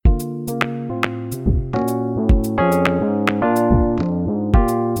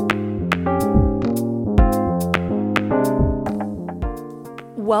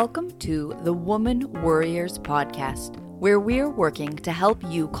Welcome to the Woman Warriors podcast, where we're working to help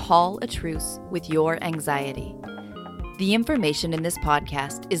you call a truce with your anxiety. The information in this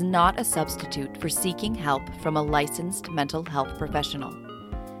podcast is not a substitute for seeking help from a licensed mental health professional.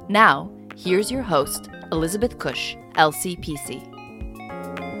 Now, here's your host, Elizabeth Cush, LCPC.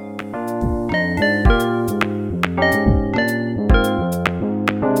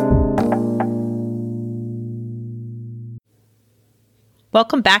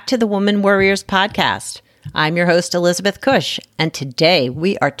 Welcome back to the Woman Warriors podcast. I'm your host, Elizabeth Cush, and today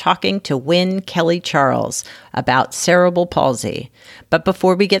we are talking to Wynne Kelly Charles about cerebral palsy. But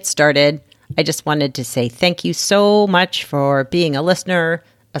before we get started, I just wanted to say thank you so much for being a listener,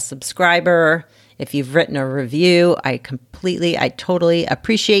 a subscriber. If you've written a review, I totally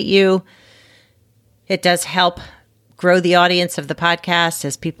appreciate you. It does help grow the audience of the podcast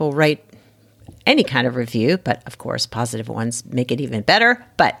as people write any kind of review, but of course, positive ones make it even better.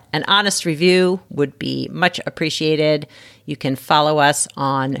 But an honest review would be much appreciated. You can follow us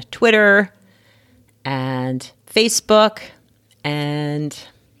on Twitter and Facebook and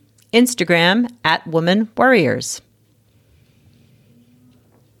Instagram at Woman Warriors.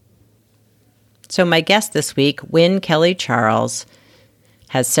 So my guest this week, Wynne Kelly Charles,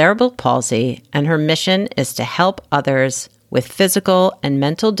 has cerebral palsy, and her mission is to help others with physical and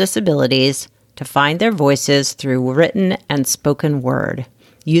mental disabilities to find their voices through written and spoken word,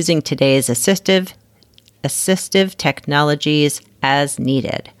 using today's assistive technologies as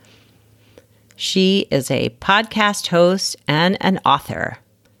needed. She is a podcast host and an author.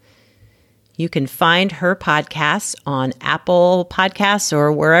 You can find her podcasts on Apple Podcasts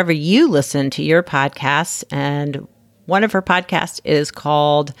or wherever you listen to your podcasts. And one of her podcasts is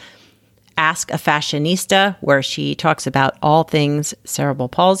called Ask a Fashionista, where she talks about all things cerebral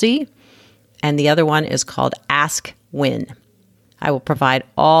palsy. And the other one is called Ask Wynne. I will provide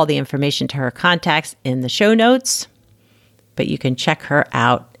all the information to her contacts in the show notes, but you can check her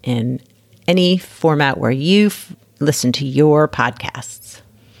out in any format where you listen to your podcasts.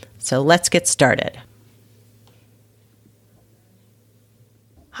 So let's get started.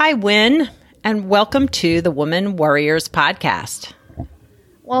 Hi, Wynne, and welcome to the Woman Warriors podcast.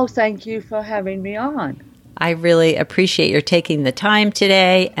 Well, thank you for having me on. I really appreciate your taking the time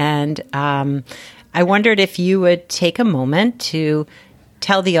today, and I wondered if you would take a moment to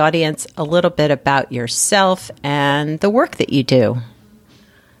tell the audience a little bit about yourself and the work that you do.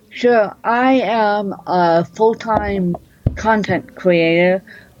 Sure. I am a full-time content creator,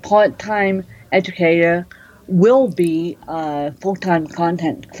 part-time educator, will be a full-time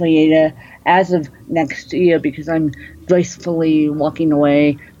content creator as of next year because I'm gracefully walking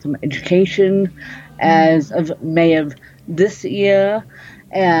away from education as of May of this year.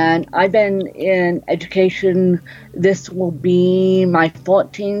 And I've been in education. This will be my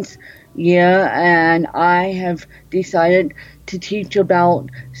 14th year, and I have decided to teach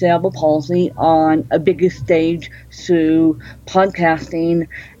about cerebral palsy on a bigger stage through podcasting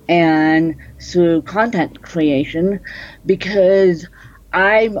and through content creation, because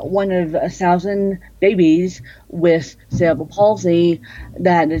I'm one of 1,000 babies with cerebral palsy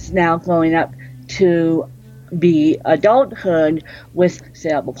that is now growing up to be adulthood with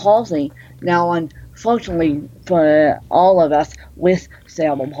cerebral palsy. Now, unfortunately for all of us with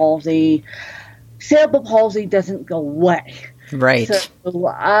cerebral palsy doesn't go away. Right. So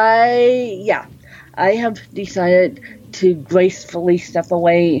I have decided to gracefully step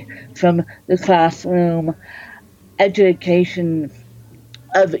away from the classroom education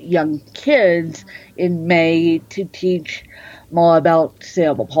of young kids in May to teach more about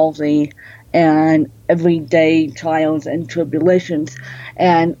cerebral palsy and everyday trials and tribulations.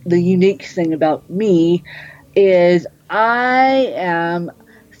 And the unique thing about me is I am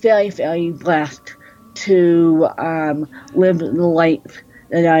very, very blessed to live the life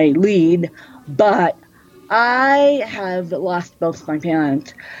that I lead, but I have lost both my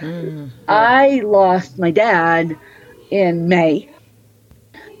parents. Mm-hmm. I lost my dad in May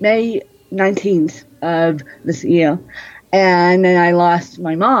 19th of this year, and then I lost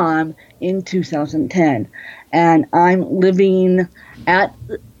my mom in 2010. And I'm living at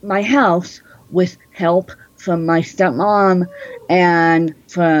my house with help from my stepmom and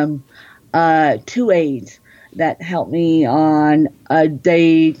from 2 aides that help me on a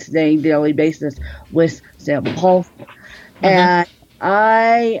day-to-day, daily basis with cerebral palsy. Mm-hmm. And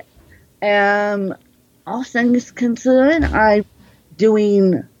I am, all things considered, I'm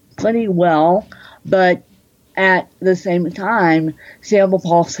doing pretty well, but at the same time, cerebral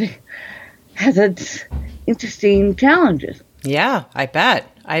palsy has its interesting challenges. Yeah, I bet.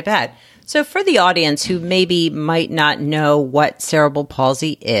 So for the audience who maybe might not know what cerebral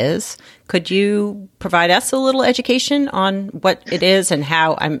palsy is, could you provide us a little education on what it is and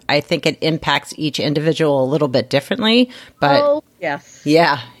how I think it impacts each individual a little bit differently? But yes.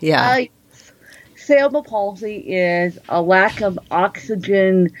 Yeah. Cerebral palsy is a lack of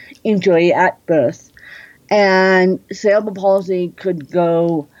oxygen injury at birth. And cerebral palsy could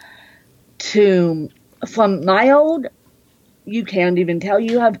go from mild, you can't even tell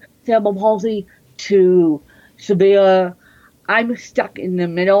you have cerebral palsy, to severe. I'm stuck in the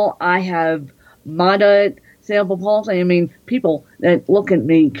middle. I have moderate cerebral palsy. I mean, people that look at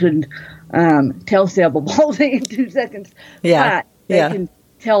me could tell cerebral palsy in 2 seconds. Yeah. But they can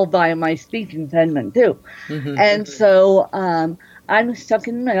tell by my speech impediment too. Mm-hmm. And so I'm stuck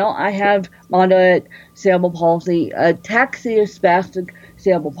in the middle. I have moderate cerebral palsy. Ataxia spastic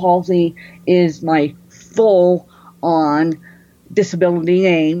cerebral palsy is my full-on disability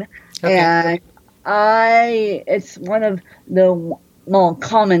name. Okay. And it's one of the more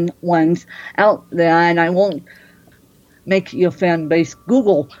common ones out there, and I won't make your fan base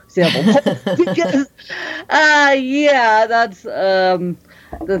Google cerebral palsy because, that's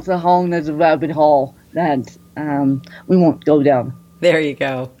a whole nother rabbit hole that we won't go down. There you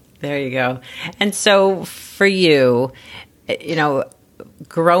go. And so for you,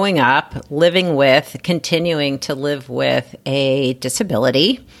 growing up, continuing to live with a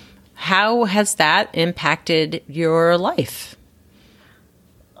disability, how has that impacted your life?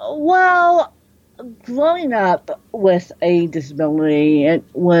 Well, growing up with a disability, it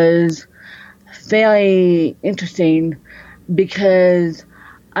was very interesting because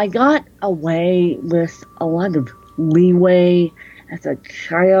I got away with a lot of leeway as a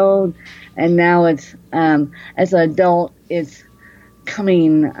child, and now it's as an adult, it's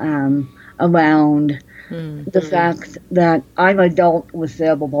coming around the fact that I'm an adult with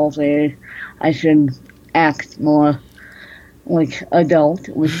cerebral palsy. I should act more like adult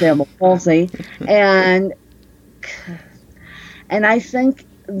with cerebral palsy, and I think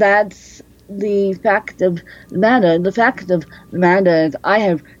that's the fact of the matter. The fact of the matter is I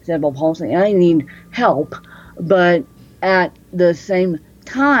have cerebral palsy and I need help, but at the same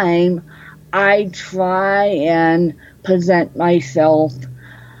time, I try and present myself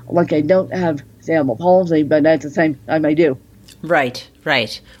like I don't have cerebral palsy, but at the same time I do. Right.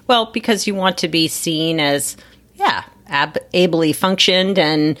 Well, because you want to be seen as, ably functioned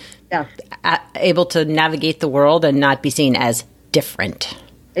and able to navigate the world and not be seen as different.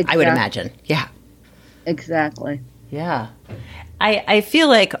 Exactly. I would imagine. Yeah. Exactly. Yeah. I feel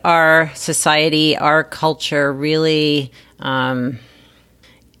like our society, our culture really,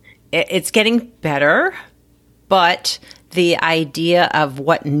 it's getting better, but the idea of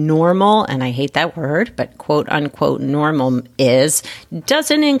what normal, and I hate that word, but quote unquote normal is,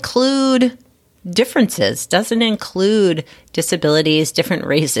 doesn't include differences, doesn't include disabilities, different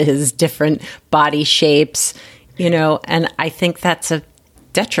races, different body shapes, and I think that's a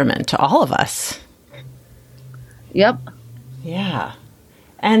detriment to all of us. Yep. Yeah.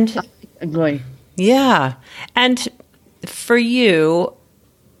 And I agree. Yeah. And for you,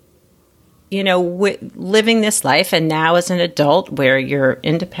 living this life and now as an adult where you're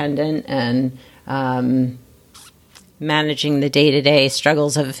independent and managing the day-to-day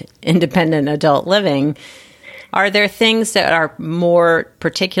struggles of independent adult living, are there things that are more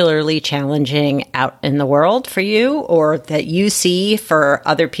particularly challenging out in the world for you, or that you see for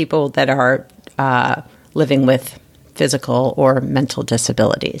other people that are living with physical or mental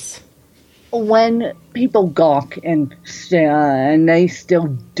disabilities? When people gawk and stare, and they still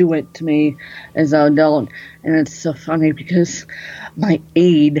do it to me as an adult, and it's so funny because my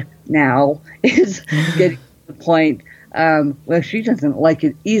aide now is getting to the point where she doesn't like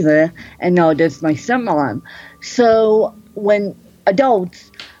it either, and now does my stepmom. So when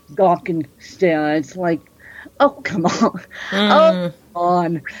adults gawk and stare, it's like, oh, come on. Oh, come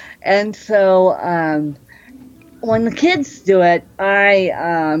on. And so when the kids do it,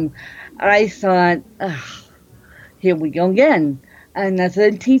 I thought, here we go again. And that's a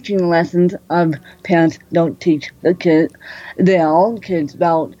teaching lessons of parents don't teach their own kids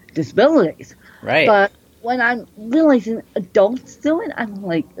about disabilities. Right. But when I'm realizing adults do it, I'm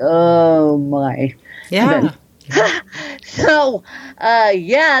like, oh my. Yeah. So,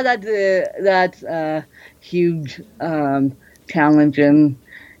 that's a huge challenge. And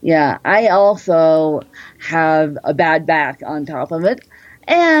yeah, I also have a bad back on top of it.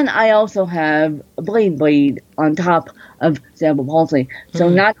 And I also have a bleed on top of cerebral palsy. So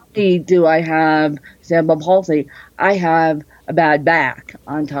not only do I have cerebral palsy, I have a bad back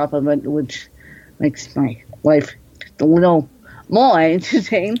on top of it, which makes my life just a little more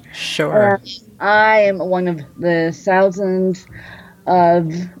interesting. Sure. I am one of the thousands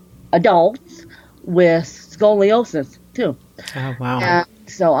of adults with scoliosis, too. Oh, wow.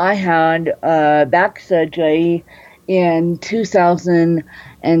 So I had back surgery in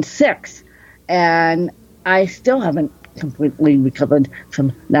 2006, and I still haven't completely recovered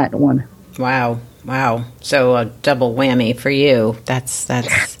from that one. Wow. So a double whammy for you. That's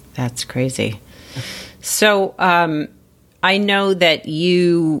crazy. So I know that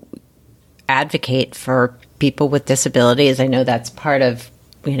you advocate for people with disabilities. I know that's part of,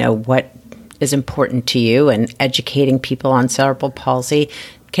 what is important to you and educating people on cerebral palsy.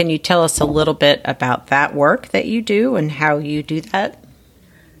 Can you tell us a little bit about that work that you do and how you do that?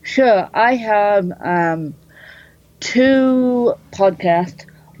 Sure. I have 2 podcasts,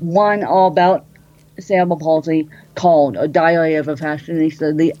 one all about cerebral palsy called A Diary of a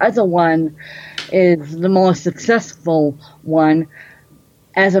Fashionista. The other one is the more successful one.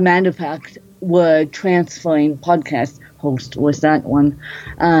 As a matter of fact, we're transferring podcast host with that one.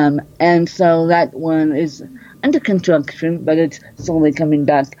 And so that one is under construction, but it's slowly coming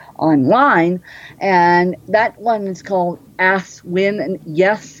back online. And that one is called Ask Win. And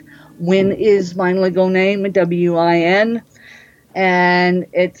yes, Win is my legal name, WIN. And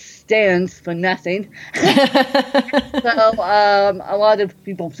it stands for nothing. So a lot of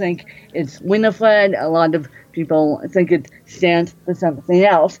people think it's Winifred. A lot of people think it stands for something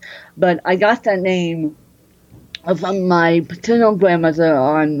else. But I got that name from my paternal grandmother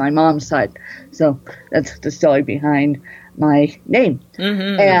on my mom's side. So that's the story behind my name.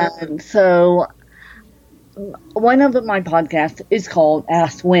 Mm-hmm. And so one of my podcasts is called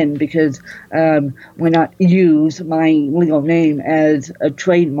Ask Win because why not use my legal name as a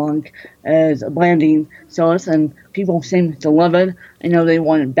trademark, as a branding source, and people seem to love it. I know they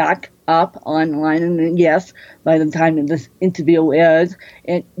want it back up online, and yes, by the time that this interview airs,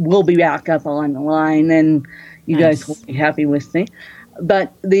 it will be back up online, and you guys will be happy with me.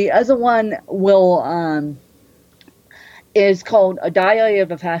 But the other one is called A Diary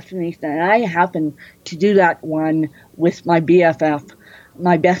of a Fashionista, and I happen to do that one with my BFF,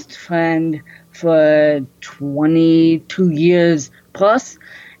 my best friend for 22 years plus,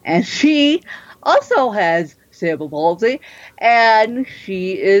 and she also has cerebral palsy, and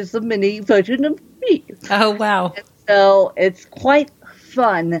she is the mini version of me. Oh, wow. And so it's quite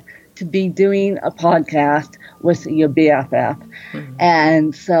fun to be doing a podcast with your BFF,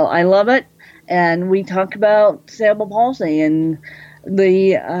 and so I love it. And we talk about cerebral palsy and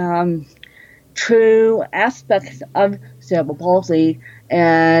the true aspects of cerebral palsy.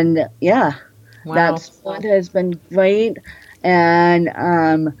 And that's what has been great. And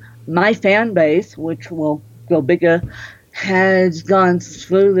my fan base, which will go bigger, has gone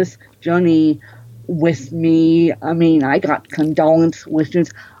through this journey with me. I mean, I got condolence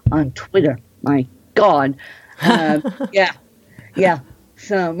wishes on Twitter. My God. Yeah.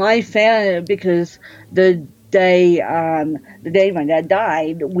 So my fan, because the day my dad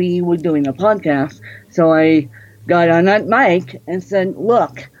died, we were doing a podcast. So I got on that mic and said,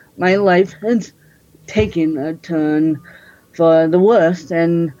 look, my life has taken a turn for the worst.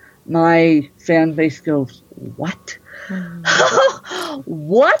 And my fan base goes, what?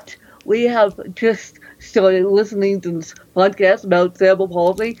 What? We have just started listening to this podcast about cerebral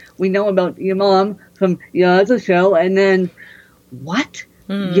palsy. We know about your mom from your other show. And then, what?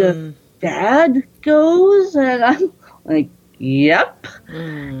 Your dad goes? And I'm like, yep.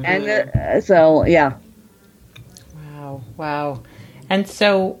 And so, yeah. Wow. And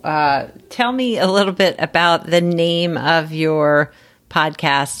so tell me a little bit about the name of your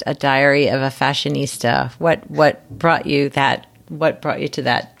podcast, A Diary of a Fashionista. What brought you to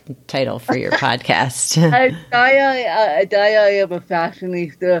that title for your podcast? A Diary of a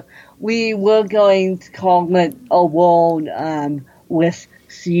Fashionista. We were going to call it A World with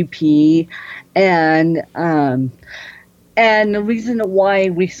CP, and the reason why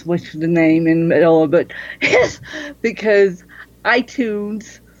we switched the name in the middle of it is because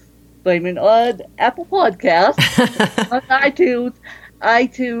iTunes, blame it on Apple Podcasts, on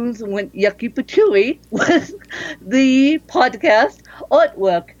iTunes went yucky patooey with the podcast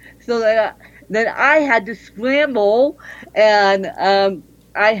artwork, so that I had to scramble, and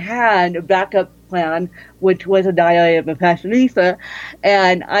I had a backup plan, which was A Diary of a Fashionista,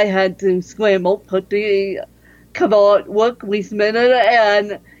 and I had to scramble, put the cover artwork, we submitted it,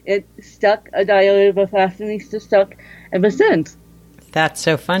 and it stuck. A Diary of a Fashionista stuck ever since. That's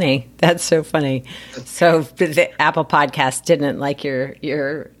so funny. So the Apple Podcast didn't like your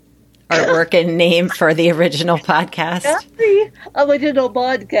artwork and name for the original podcast? That's the original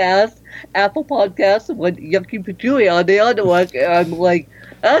podcast, Apple Podcast, with Yucky Patchouli on the artwork. And I'm like,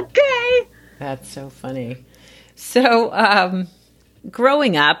 okay. That's so funny. So,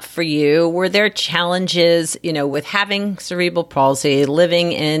 growing up for you, were there challenges, with having cerebral palsy,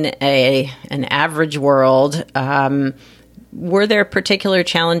 living in an average world? Were there particular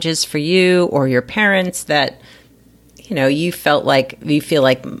challenges for you or your parents that, you feel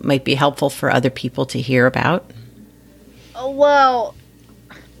like might be helpful for other people to hear about? Well,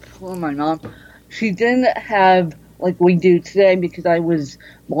 for my mom, she didn't have like we do today because I was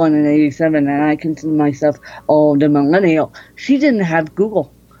born in 87 and I consider myself old and millennial. She didn't have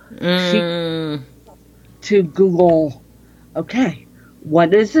Google. To Google, okay,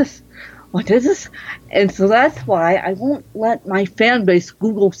 what is this? What is this? And so that's why I won't let my fan base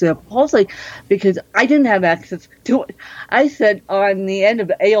Google cerebral palsy because I didn't have access to it. I said on the end of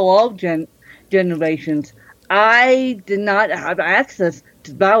AOL generations, I did not have access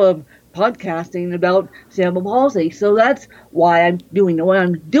to Bauer podcasting about cerebral palsy. So that's why I'm doing what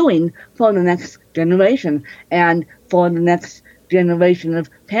I'm doing for the next generation and for the next generation of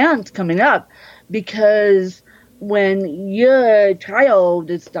parents coming up. Because when your child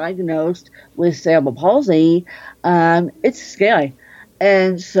is diagnosed with cerebral palsy, it's scary.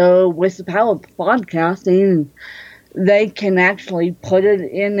 And so with the power of podcasting, they can actually put it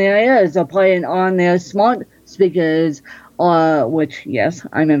in their ears or put it on their smart speakers, which, yes,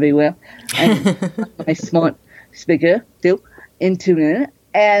 I'm everywhere. And my smart speaker, too, into it.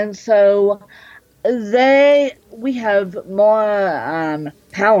 And so we have more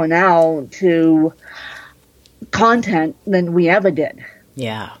power now to content than we ever did.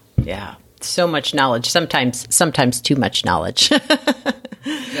 Yeah. So much knowledge. Sometimes too much knowledge.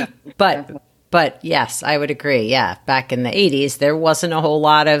 Yeah, But yes, I would agree. Yeah, back in the 80s, there wasn't a whole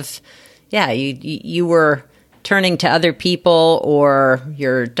lot of. Yeah, you were turning to other people or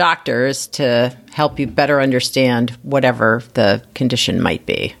your doctors to help you better understand whatever the condition might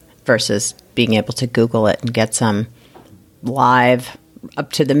be versus being able to Google it and get some live,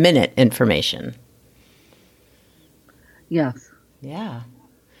 up to the minute information. Yes. Yeah.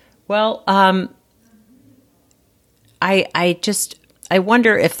 Well, I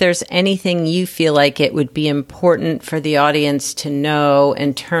wonder if there's anything you feel like it would be important for the audience to know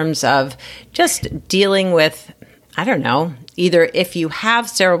in terms of just dealing with, I don't know, either if you have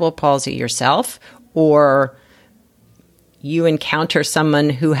cerebral palsy yourself or you encounter someone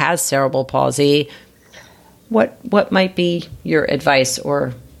who has cerebral palsy, what might be your advice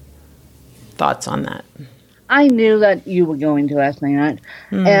or thoughts on that? I knew that you were going to ask me that.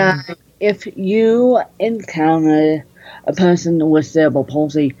 And if you encounter a person with cerebral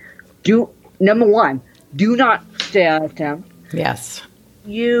palsy, number one, do not stare at them. Yes.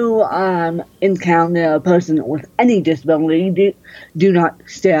 You encounter a person with any disability, do not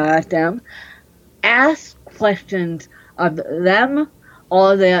stare at them. Ask questions of them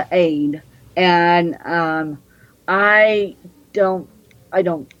or their aide. And I don't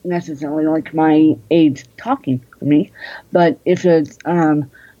necessarily like my aides talking to me, but if it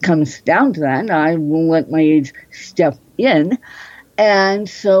comes down to that, I will let my aides step in. And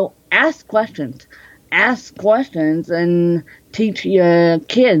so ask questions and teach your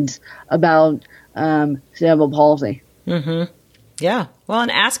kids about cerebral palsy. Mm-hmm. Yeah. Well,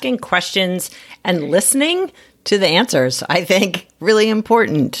 and asking questions and listening to the answers, I think, really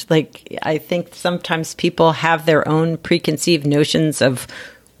important. Like, I think sometimes people have their own preconceived notions of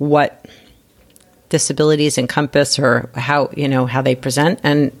what disabilities encompass or how they present.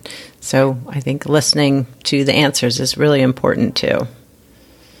 And so I think listening to the answers is really important too.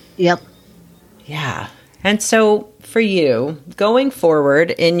 Yep. Yeah. And so for you, going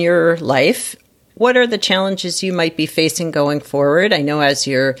forward in your life, what are the challenges you might be facing going forward? I know as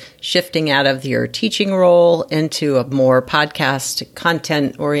you're shifting out of your teaching role into a more podcast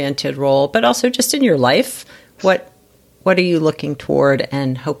content-oriented role, but also just in your life, what are you looking toward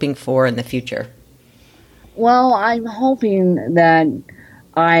and hoping for in the future? Well, I'm hoping that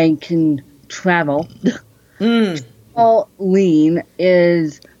I can travel. Well, lean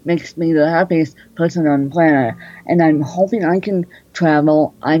makes me the happiest person on the planet, and I'm hoping I can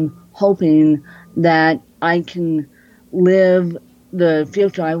travel. I'm hoping that I can live the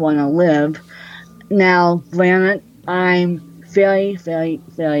future I want to live. Now, granted, I'm very, very,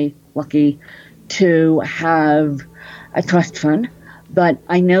 very lucky to have a trust fund, but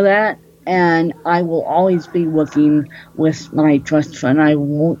I know that, and I will always be working with my trust fund. I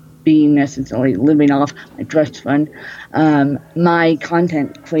won't be necessarily living off my trust fund. My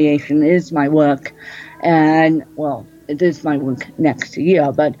content creation is my work, and, well, it is my work next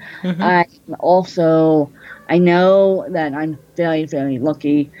year, but I know that I'm very, very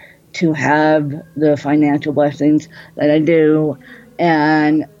lucky to have the financial blessings that I do.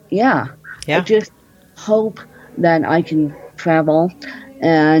 And I just hope that I can travel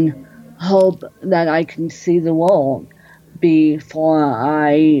and hope that I can see the world before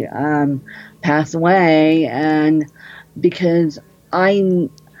I pass away. And because I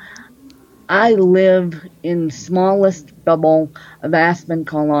live in the smallest bubble of Aspen,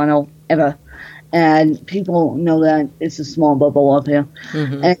 Colorado ever. And people know that it's a small bubble up here.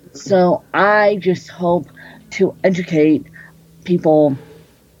 And so I just hope to educate people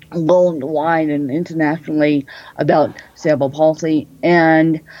worldwide and internationally about cerebral palsy.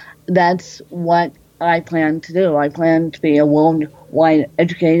 And that's what I plan to do. I plan to be a worldwide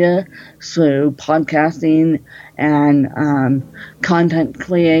educator through podcasting and content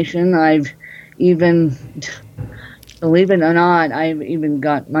creation. I've even... Believe it or not, I've even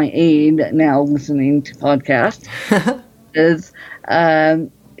got my aide now listening to podcasts.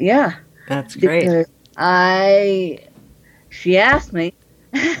 That's great. She asked me.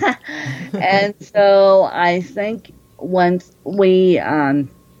 And so I think once we, as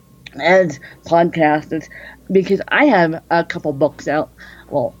podcasters, because I have a couple books out,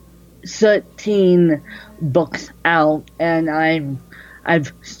 13 books out, and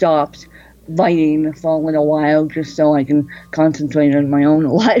I've stopped writing for a little while just so I can concentrate on my own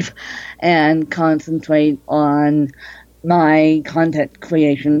life and concentrate on my content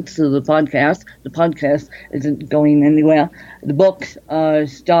creation through the podcast. The podcast isn't going anywhere. The books are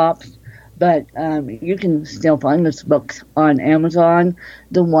stopped, but you can still find those books on Amazon.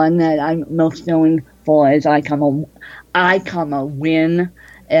 The one that I'm most known for is I Come a Win.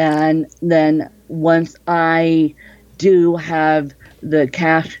 And then once I do have the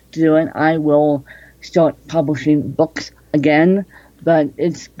cash to do it, I will start publishing books again, but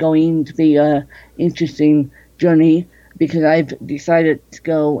it's going to be a interesting journey because I've decided to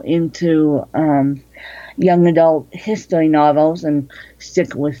go into young adult history novels and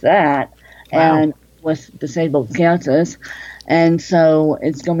stick with that. Wow. And with disabled characters, and so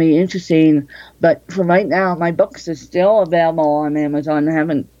it's going to be interesting. But for right now, my books are still available on Amazon. I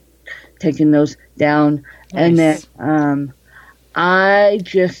haven't taken those down. Nice. And then I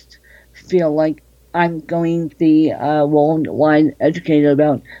just feel like I'm going to be a worldwide educator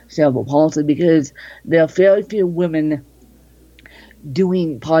about cerebral palsy because there are very few women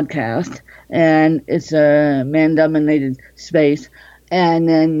doing podcasts, and it's a man-dominated space. And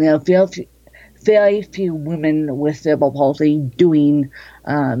then there are very few women with cerebral palsy doing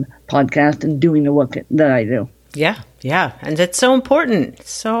podcasts and doing the work that I do. Yeah. And it's so important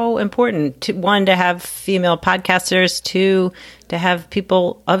to, one, to have female podcasters, two, to have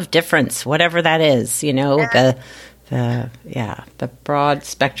people of difference, whatever that is, the broad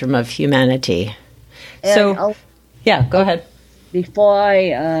spectrum of humanity. And go ahead.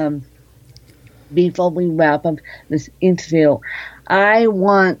 Before we wrap up this interview, I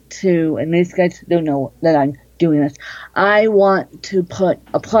want to, and these guys don't know that I'm doing this, I want to put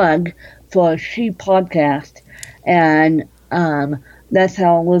a plug for She Podcast. And that's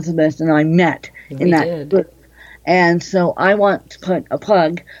how Elizabeth and I met in that group. And so I want to put a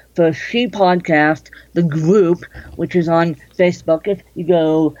plug for She Podcast, the group, which is on Facebook. If you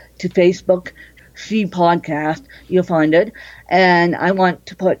go to Facebook, She Podcast, you'll find it. And I want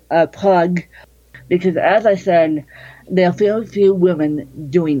to put a plug because, as I said, there are very few women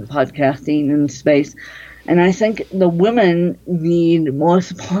doing podcasting in space. And I think the women need more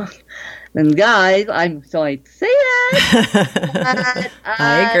support than guys. I'm sorry to say that.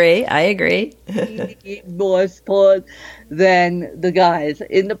 I agree. Need more support than the guys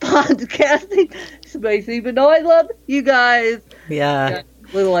in the podcasting space, even though I love you guys. Yeah.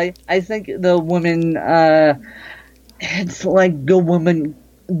 Literally, I think the women, it's like go woman,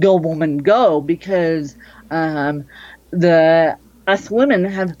 go, because us women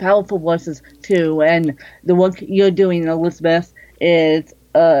have powerful voices too, and the work you're doing, Elizabeth, is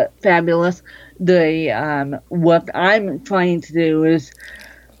fabulous. The work I'm trying to do is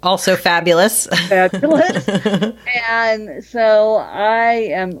also fabulous. And so I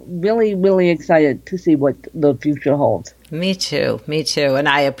am really, really excited to see what the future holds. Me too. And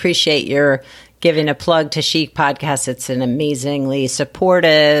I appreciate your giving a plug to Chic Podcast. It's an amazingly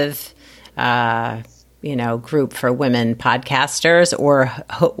supportive group for women podcasters or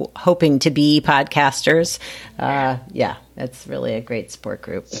hoping to be podcasters. It's really a great support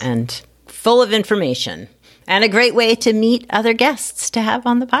group and full of information and a great way to meet other guests to have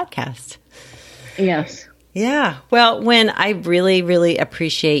on the podcast. Yes. Yeah. Well, Wynn, I really, really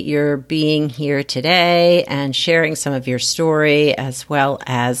appreciate your being here today and sharing some of your story as well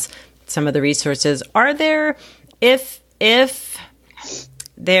as some of the resources. Are there, if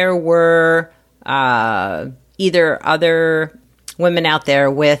there were either other women out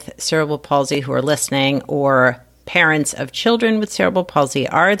there with cerebral palsy who are listening or parents of children with cerebral palsy,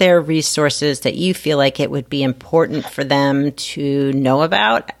 are there resources that you feel like it would be important for them to know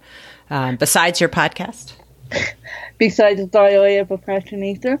about besides your podcast? Besides the diarrhea of oppression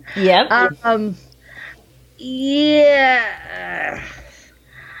ether? Yep. Yeah.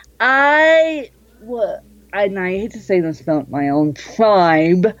 And I hate to say this about my own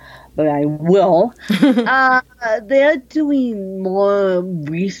tribe, but I will. They're doing more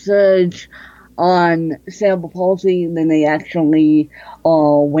research on cerebral palsy than they actually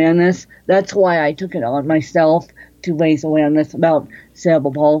awareness. That's why I took it on myself to raise awareness about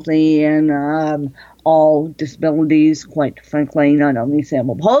cerebral palsy and all disabilities, quite frankly, not only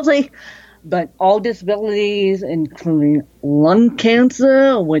cerebral palsy, but all disabilities, including lung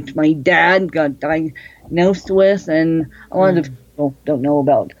cancer, which my dad got diagnosed with, and a lot of people don't know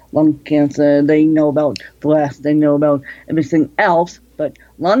about lung cancer. They know about breast, they know about everything else, but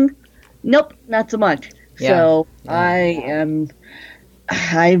lung, nope, not so much. Yeah. So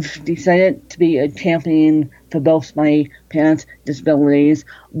I've decided to be a champion for both my parents' disabilities.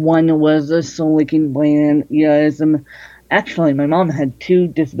 One was a slow-leaking brain aneurysm. Actually, my mom had two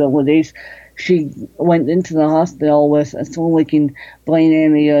disabilities. She went into the hospital with a slow-leaking brain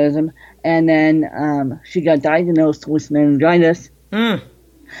aneurysm, and then she got diagnosed with meningitis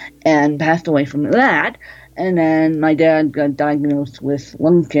and passed away from that. And then my dad got diagnosed with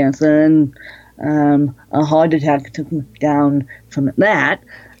lung cancer, and a heart attack took him down from that.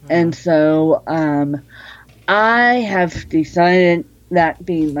 And so I have decided, that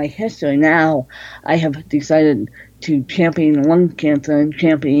being my history now, I have decided to champion lung cancer and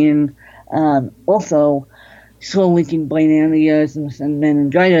champion also slow-leaking brain aneurysms and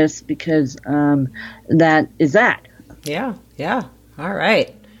meningitis, because that is that. Yeah. All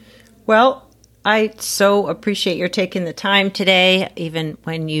right. Well, I so appreciate your taking the time today, even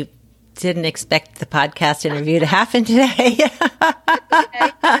when you didn't expect the podcast interview to happen today.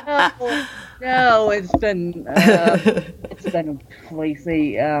 No, it's been a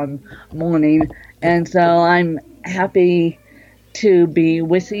crazy morning, and so I'm happy to be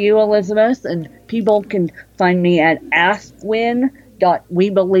with you, Elizabeth. And people can find me at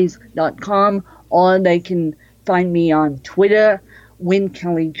askwin.weebelize.com, or they can find me on Twitter, Wynn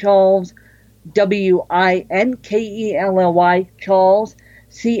Kelly Charles, WINKELLY Charles,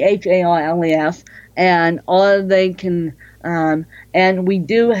 CHARLES, or they can, and we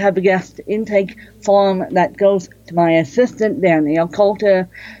do have a guest intake form that goes to my assistant, Danielle Coulter,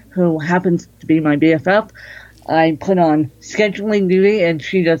 who happens to be my BFF. I put on scheduling duty, and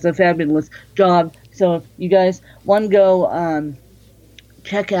she does a fabulous job. So if you guys want to go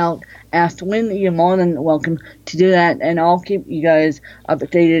check out Ask Wynn, you're more than welcome to do that, and I'll keep you guys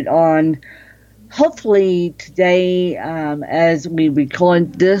updated on, hopefully today, as we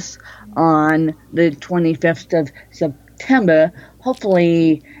record this on the 25th of September,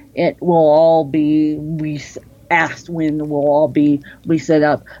 hopefully it will all be Ask Wynn will all be reset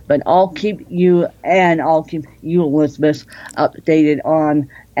up. But I'll keep you, Elizabeth, updated on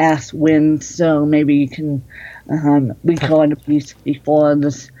Ask Wynn, so maybe you can record a piece before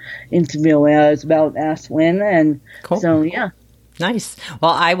this interview airs about Ask Wynn. And cool. So, yeah. Nice.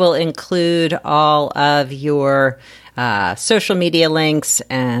 Well, I will include all of your social media links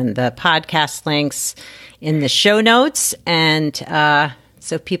and the podcast links in the show notes, and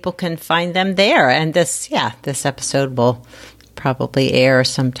so people can find them there. And this episode will probably air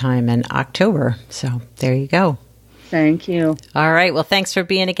sometime in October. So there you go. Thank you. All right. Well, thanks for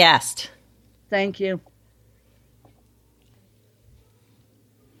being a guest. Thank you.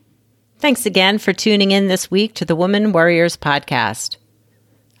 Thanks again for tuning in this week to the Woman Warriors podcast.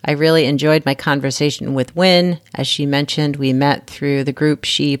 I really enjoyed my conversation with Wynn. As she mentioned, we met through the group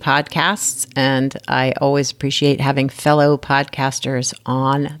She Podcasts, and I always appreciate having fellow podcasters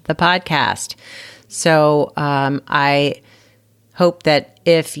on the podcast. So I hope that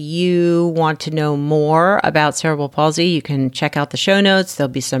if you want to know more about cerebral palsy, you can check out the show notes. There'll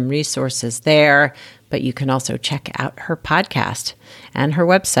be some resources there, but you can also check out her podcast and her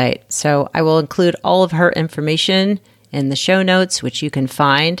website. So I will include all of her information in the show notes, which you can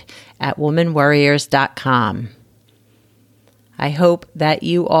find at womanwarriors.com. I hope that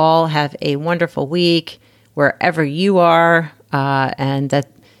you all have a wonderful week wherever you are, and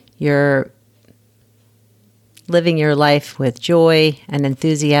that you're living your life with joy and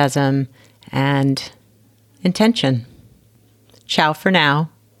enthusiasm and intention. Ciao for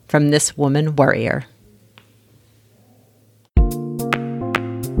now from this woman warrior.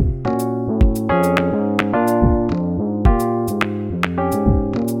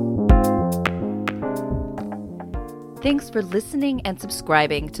 Thanks for listening and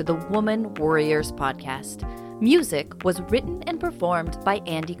subscribing to the Woman Warriors podcast. Music was written and performed by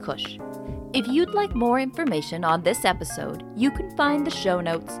Andy Cush. If you'd like more information on this episode, you can find the show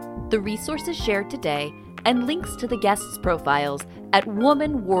notes, the resources shared today, and links to the guests' profiles at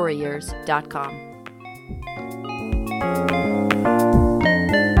womanwarriors.com.